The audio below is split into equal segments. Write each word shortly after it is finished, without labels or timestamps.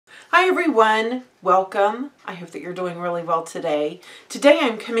Hi everyone, welcome. I hope that you're doing really well today. Today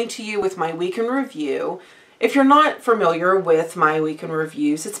I'm coming to you with my week in review. If you're not familiar with my week in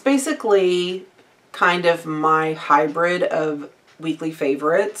reviews, it's basically kind of my hybrid of weekly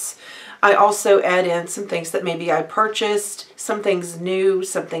favorites. I also add in some things that maybe I purchased, some things new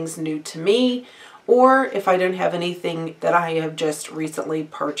to me, or if I don't have anything that I have just recently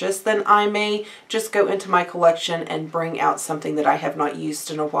purchased, then I may just go into my collection and bring out something that I have not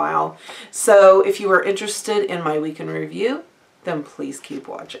used in a while. So if you are interested in my week in review, then please keep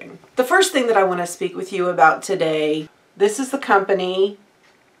watching. The first thing that I want to speak with you about today, this is the company.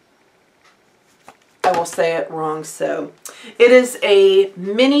 I will say it wrong, so it is a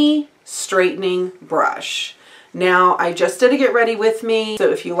mini straightening brush. Now, I just did a get ready with me, so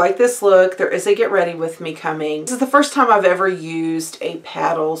if you like this look, there is a get ready with me coming. This is the first time I've ever used a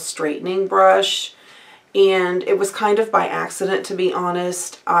paddle straightening brush, and it was kind of by accident, to be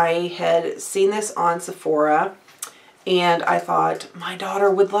honest. I had seen this on SEPHORA, and I thought, my daughter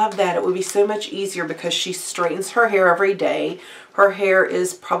would love that. It would be so much easier because she straightens her hair every day. Her hair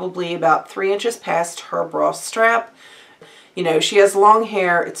is probably about 3 inches past her bra strap. You know, she has long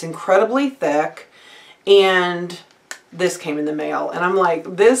hair. It's incredibly thick. And this came in the mail. And I'm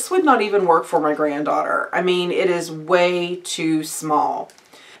like, this would not even work for my granddaughter. I mean, it is way too small.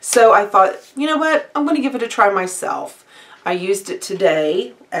 So I thought, you know what? I'm going to give it a try myself. I used it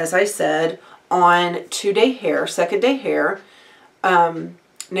today, as I said, on second day hair.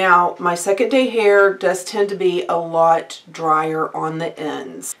 Now, my second day hair does tend to be a lot drier on the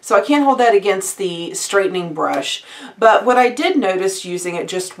ends. So I can't hold that against the straightening brush. But what I did notice using it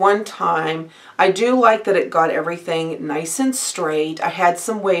just one time, I do like that it got everything nice and straight. I had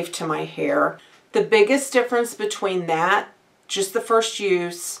some wave to my hair. The biggest difference between that, just the first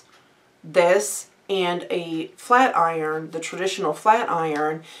use, this, and a flat iron, the traditional flat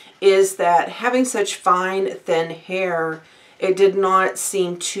iron, is that having such fine, thin hair, it did not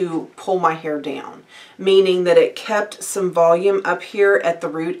seem to pull my hair down, meaning that it kept some volume up here at the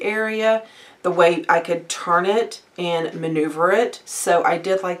root area, the way I could turn it and maneuver it. So I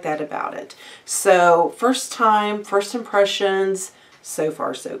did like that about it. So first time, first impressions, so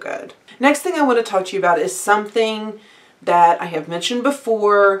far so good. Next thing I want to talk to you about is something that I have mentioned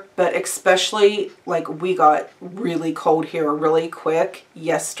before, but especially like we got really cold here really quick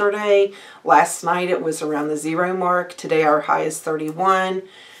yesterday. Last night it was around the 0 mark. Today our high is 31.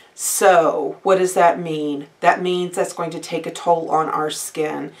 So what does that mean? That means that's going to take a toll on our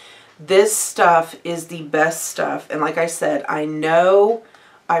skin. This stuff is the best stuff. And like I said, I know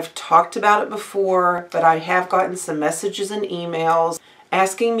I've talked about it before, but I have gotten some messages and emails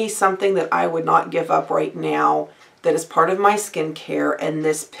asking me something that I would not give up right now that is part of my skincare, and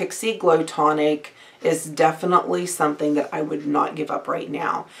this Pixi Glow Tonic is definitely something that I would not give up right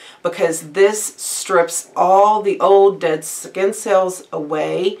now, because this strips all the old dead skin cells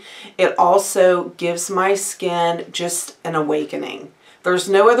away. It also gives my skin just an awakening. There's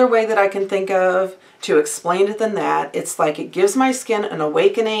no other way that I can think of to explain it than that. It's like it gives my skin an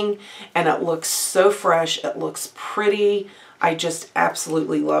awakening, and it looks so fresh. It looks pretty. I just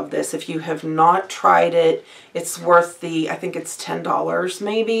absolutely love this. If you have not tried it, it's worth I think it's $10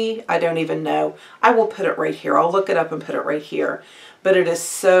 maybe. I don't even know. I will put it right here. I'll look it up and put it right here. But it is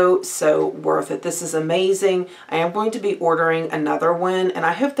so, so worth it. This is amazing. I am going to be ordering another one, and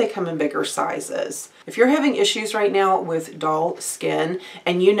I hope they come in bigger sizes. If you're having issues right now with dull skin,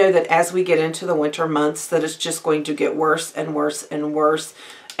 and you know that as we get into the winter months that it's just going to get worse and worse and worse,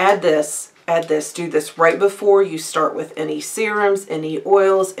 add this. Add this. Do this right before you start with any serums, any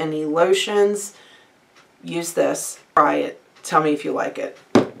oils, any lotions. Use this. Try it. Tell me if you like it.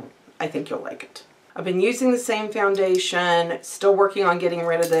 I think you'll like it. I've been using the same foundation, still working on getting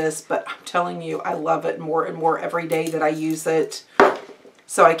rid of this, but I'm telling you, I love it more and more every day that I use it.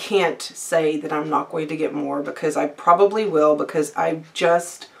 So I can't say that I'm not going to get more, because I probably will, because I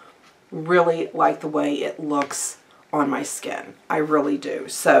just really like the way it looks on my skin. I really do.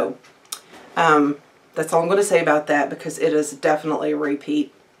 So that's all I'm going to say about that, because it is definitely a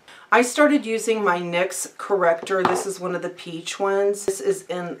repeat. I started using my NYX corrector. This is one of the peach ones. This is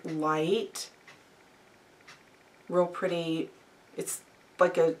in light. Real pretty. It's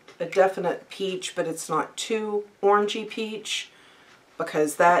like a definite peach, but it's not too orangey peach,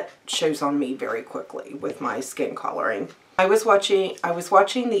 because that shows on me very quickly with my skin coloring. I was watching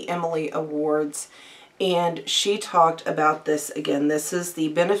the Emily Awards, and she talked about this again. This is the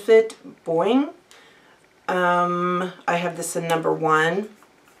Benefit Boing. I have this in number 1.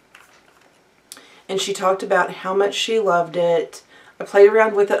 And she talked about how much she loved it. I played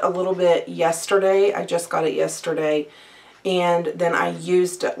around with it a little bit yesterday. I just got it yesterday. And then I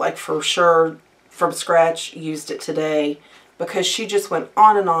used it, like for sure, from scratch, used it today, because she just went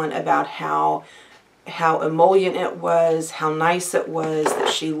on and on about how emollient it was, how nice it was, that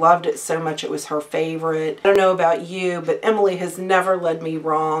she loved it so much it was her favorite. I don't know about you, but Emily has never led me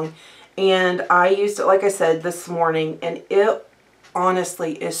wrong. And I used it, like I said, this morning, and it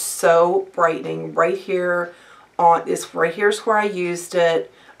honestly is so brightening. Right here right here's where I used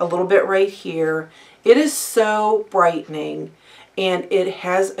it, a little bit right here. It is so brightening, and it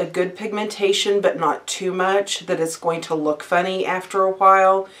has a good pigmentation, but not too much that it's going to look funny after a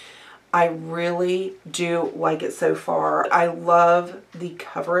while. I really do like it so far. I love the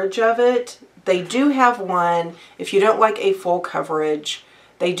coverage of it. They do have one, if you don't like a full coverage,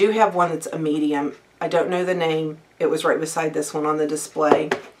 they do have one that's a medium. I don't know the name. It was right beside this one on the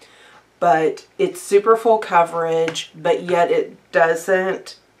display. But it's super full coverage, but yet it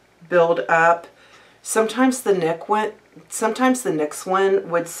doesn't build up. Sometimes the NYX one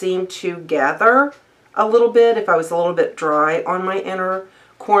would seem to gather a little bit. If I was a little bit dry on my inner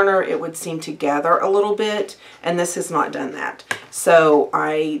corner, it would seem to gather a little bit, and this has not done that. So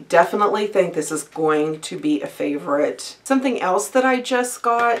I definitely think this is going to be a favorite. Something else that I just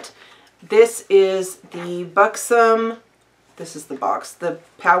got, this is the BUXOM, this is the box, the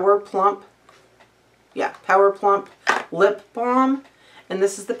Powerplump Lip Balm, and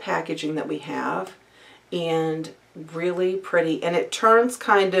this is the packaging that we have, and really pretty, and it turns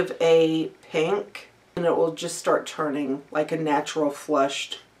kind of a pink, and it will just start turning like a natural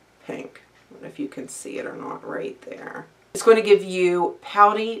flushed pink. I don't know if you can see it or not right there. It's going to give you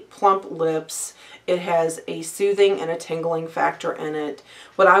pouty, plump lips. It has a soothing and a tingling factor in it.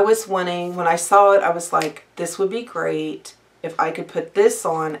 What I was wanting, when I saw it, I was like, this would be great if I could put this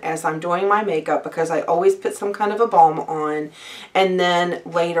on as I'm doing my makeup, because I always put some kind of a balm on, and then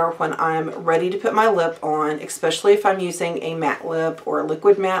later when I'm ready to put my lip on, especially if I'm using a matte lip or a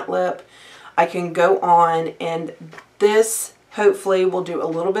liquid matte lip, I can go on, and this hopefully will do a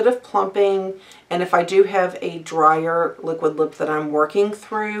little bit of plumping, and if I do have a drier liquid lip that I'm working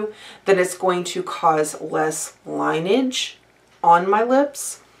through, then it's going to cause less lineage on my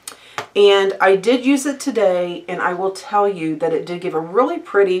lips. And I did use it today, and I will tell you that it did give a really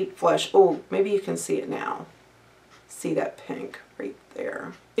pretty flush. Oh, maybe you can see it now. See that pink right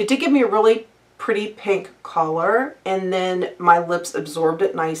there. It did give me a really pretty pink color, and then my lips absorbed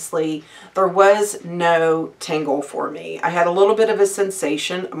it nicely. There was no tingle for me. I had a little bit of a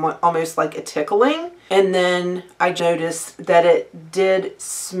sensation, almost like a tickling, and then I noticed that it did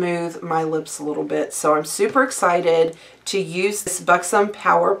smooth my lips a little bit. So I'm super excited to use this BUXOM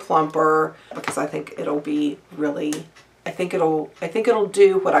Power Plumper, because I think it'll be really, I think it'll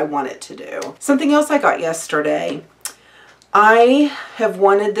do what I want it to do. Something else I got yesterday. I have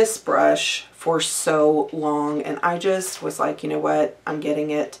wanted this brush for so long, and I just was like, you know what, I'm getting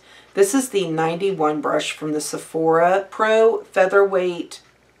it. This is the 91 brush from the SEPHORA Pro Featherweight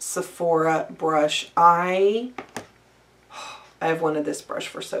SEPHORA brush. I have wanted this brush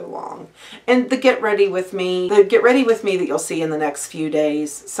for so long. And the Get Ready With Me that you'll see in the next few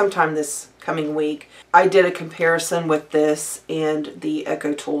days, sometime this coming week, I did a comparison with this and the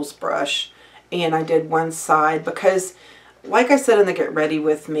Echo Tools brush, and I did one side because, like I said in the Get Ready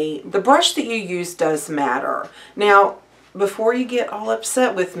With Me, the brush that you use does matter. Now, before you get all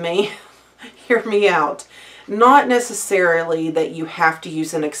upset with me, hear me out. Not necessarily that you have to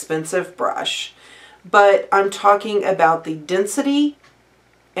use an expensive brush, but I'm talking about the density,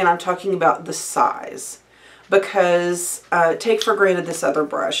 and I'm talking about the size. Because, take for granted this other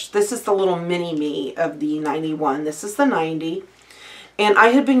brush. This is the little mini-me of the 91. This is the 90. And I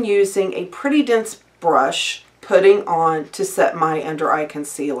had been using a pretty dense brush putting on to set my under eye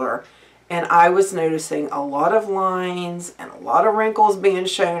concealer, and I was noticing a lot of lines and a lot of wrinkles being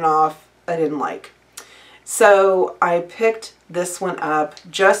shown off I didn't like. So I picked this one up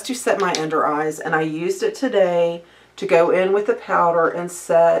just to set my under eyes, and I used it today to go in with the powder and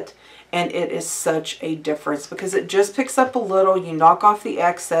set, and it is such a difference because it just picks up a little, you knock off the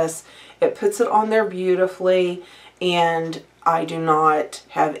excess, it puts it on there beautifully, and I do not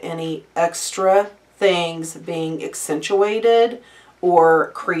have any extra things being accentuated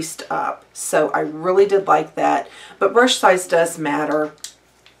or creased up. So I really did like that. But brush size does matter.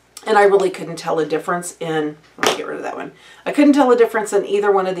 And I really couldn't tell a difference in, let me get rid of that one. I couldn't tell a difference in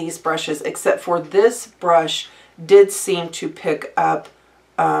either one of these brushes, except for this brush did seem to pick powder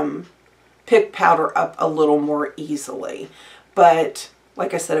up a little more easily. But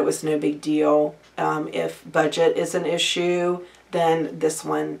like I said, it was no big deal. If budget is an issue, then this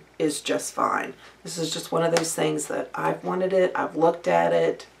one is just fine. This is just one of those things that I've wanted it, I've looked at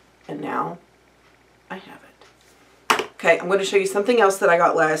it, and now I have it. Okay, I'm going to show you something else that I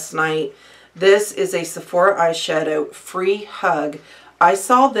got last night. This is a Sephora eyeshadow Free Hug. I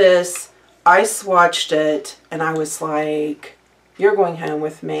saw this, I swatched it, and I was like, you're going home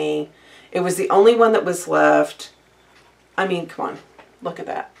with me. It was the only one that was left. I mean, come on, look at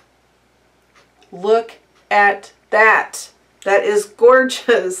that. Look at that. That is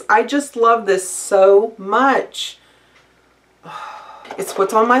gorgeous. I just love this so much. It's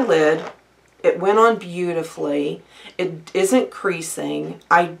what's on my lid. It went on beautifully. It isn't creasing.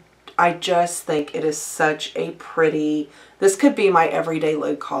 I just think it is such a pretty, this could be my everyday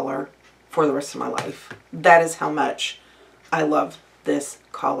lid color for the rest of my life. That is how much I love this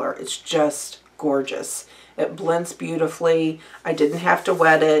color. It's just gorgeous. It blends beautifully. I didn't have to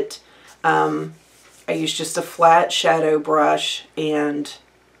wet it. I used just a flat shadow brush and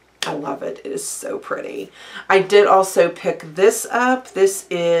I love it. It is so pretty. I did also pick this up. This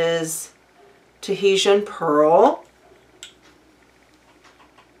is Tahitian Pearl.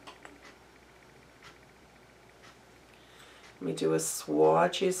 Let me do a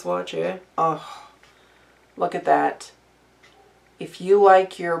swatchy. Oh, look at that. If you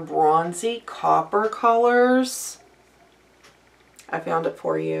like your bronzy copper colors, I found it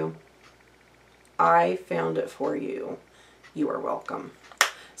for you. I found it for you. You are welcome.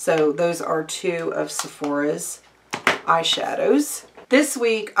 So those are two of Sephora's eyeshadows. This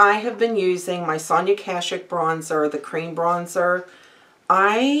week I have been using my Sonia Kashuk bronzer, the cream bronzer.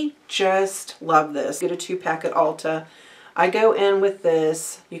 I just love this. Get a 2-pack at Ulta. I go in with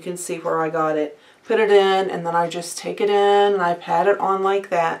this. You can see where I got it. Put it in and then I just take it in and I pat it on like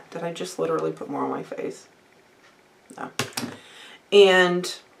that. Did I just literally put more on my face? No.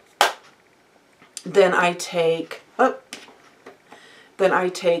 And then I take, the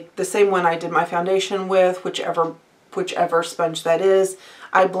same one I did my foundation with, whichever sponge that is.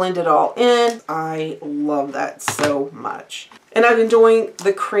 I blend it all in. I love that so much. And I've been doing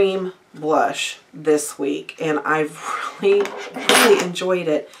the cream blush this week and I've really enjoyed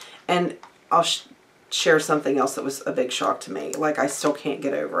it. And I'll share something else that was a big shock to me. Like, I still can't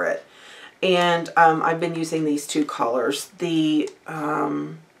get over it. And I've been using these two colors. The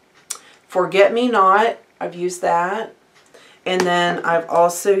Forget Me Not, I've used that. And then I've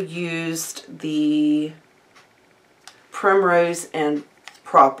also used the Primrose and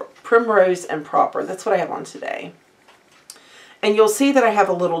Proper. That's what I have on today. And you'll see that I have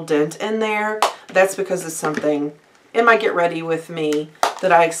a little dent in there. That's because of something in my Get Ready With Me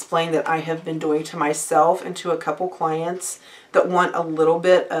that I explained that I have been doing to myself and to a couple clients that want a little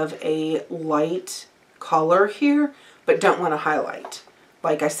bit of a light color here, but don't want to highlight.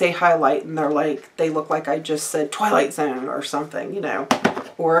 Like, I say highlight and they're like, they look like I just said Twilight Zone or something, you know,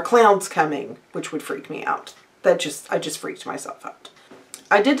 or a cloud's coming, which would freak me out. I just freaked myself out.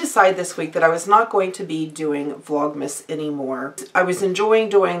 I did decide this week that I was not going to be doing Vlogmas anymore. I was enjoying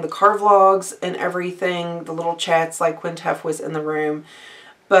doing the car vlogs and everything, the little chats like when Tef was in the room.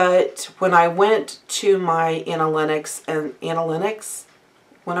 But when I went to my analytics and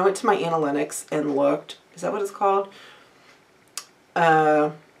looked, is that what it's called?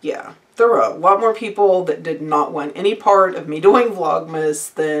 Yeah, there were a lot more people that did not want any part of me doing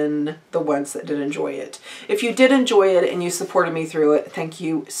Vlogmas than the ones that did enjoy it. If you did enjoy it and you supported me through it, thank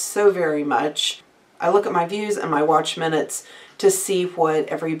you so very much. I look at my views and my watch minutes to see what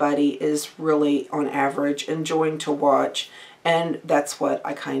everybody is really on average enjoying to watch, and that's what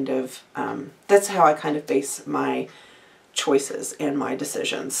I kind of, that's how I kind of base my choices and my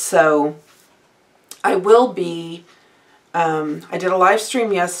decisions. So I will be I did a live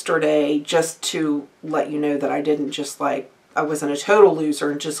stream yesterday just to let you know that I didn't just I wasn't a total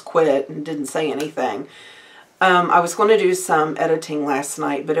loser and just quit and didn't say anything. I was going to do some editing last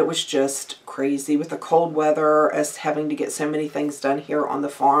night, but it was just crazy with the cold weather, us having to get so many things done here on the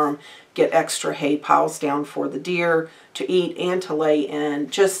farm, get extra hay piles down for the deer to eat and to lay in,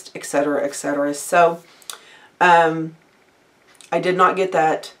 just etc., etc. So, I did not get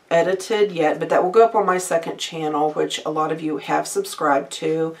that edited yet, but that will go up on my second channel, which a lot of you have subscribed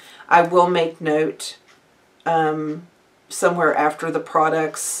to. I will make note somewhere after the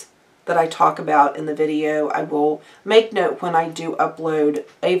products that I talk about in the video. I will make note when I do upload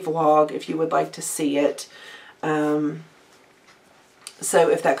a vlog if you would like to see it.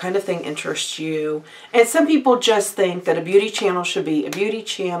 So if that kind of thing interests you. And some people just think that a beauty channel should be a beauty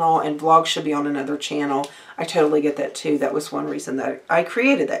channel and vlogs should be on another channel. I totally get that too. That was one reason that I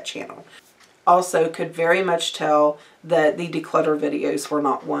created that channel. Also could very much tell that the declutter videos were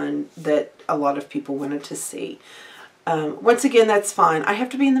not one that a lot of people wanted to see. Once again, that's fine. I have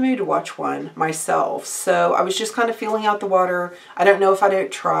to be in the mood to watch one myself. So I was just kind of feeling out the water. I don't know if I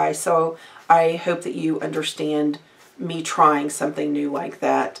don't try. So I hope that you understand me trying something new like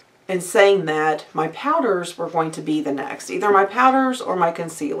that. And saying that, my powders were going to be the next. Either my powders or my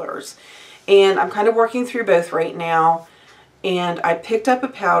concealers. And I'm kind of working through both right now. And I picked up a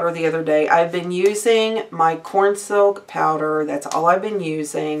powder the other day. I've been using my Corn Silk powder. That's all I've been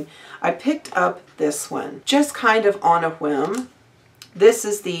using. I picked up this one, just kind of on a whim. This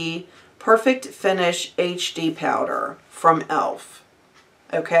is the Perfect Finish HD powder from e.l.f.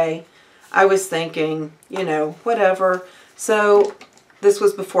 Okay? I was thinking, you know, whatever. So this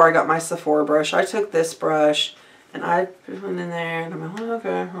was before I got my SEPHORA brush. I took this brush and I put it in there and I'm like,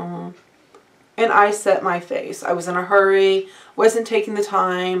 okay. And I set my face. I was in a hurry, wasn't taking the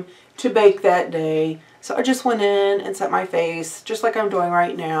time to bake that day. So I just went in and set my face just like I'm doing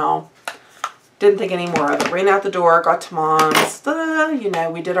right now. Didn't think any more of it. Ran out the door, got to Mom's. You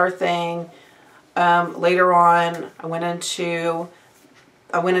know, we did our thing. Later on, I went into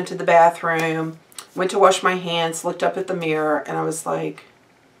the bathroom, went to wash my hands, looked up at the mirror, and I was like,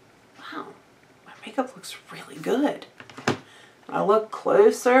 wow, my makeup looks really good. I look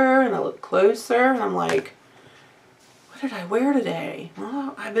closer and I look closer and I'm like, what did I wear today?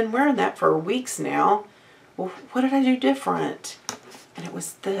 Well, I've been wearing that for weeks now. Well, what did I do different? And it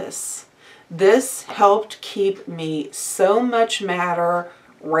was this. This helped keep me so much matter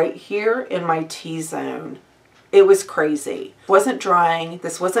right here in my T-zone. It was crazy. It wasn't drying.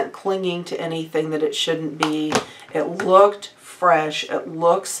 This wasn't clinging to anything that it shouldn't be. It looked fresh. It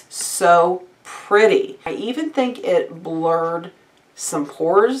looks so pretty. I even think it blurred some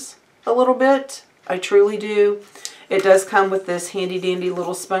pores a little bit. I truly do. It does come with this handy dandy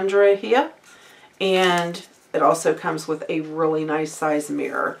little sponge right here. And it also comes with a really nice size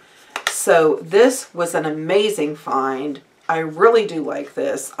mirror. So this was an amazing find. I really do like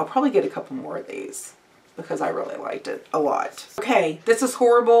this. I'll probably get a couple more of these because I really liked it a lot. Okay, this is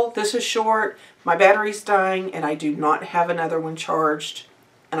horrible. This is short. My battery's dying and I do not have another one charged.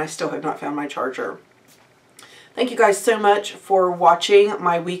 And I still have not found my charger. Thank you guys so much for watching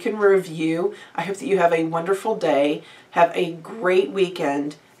my week in review. I hope that you have a wonderful day. Have a great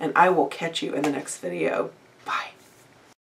weekend. And I will catch you in the next video. Bye.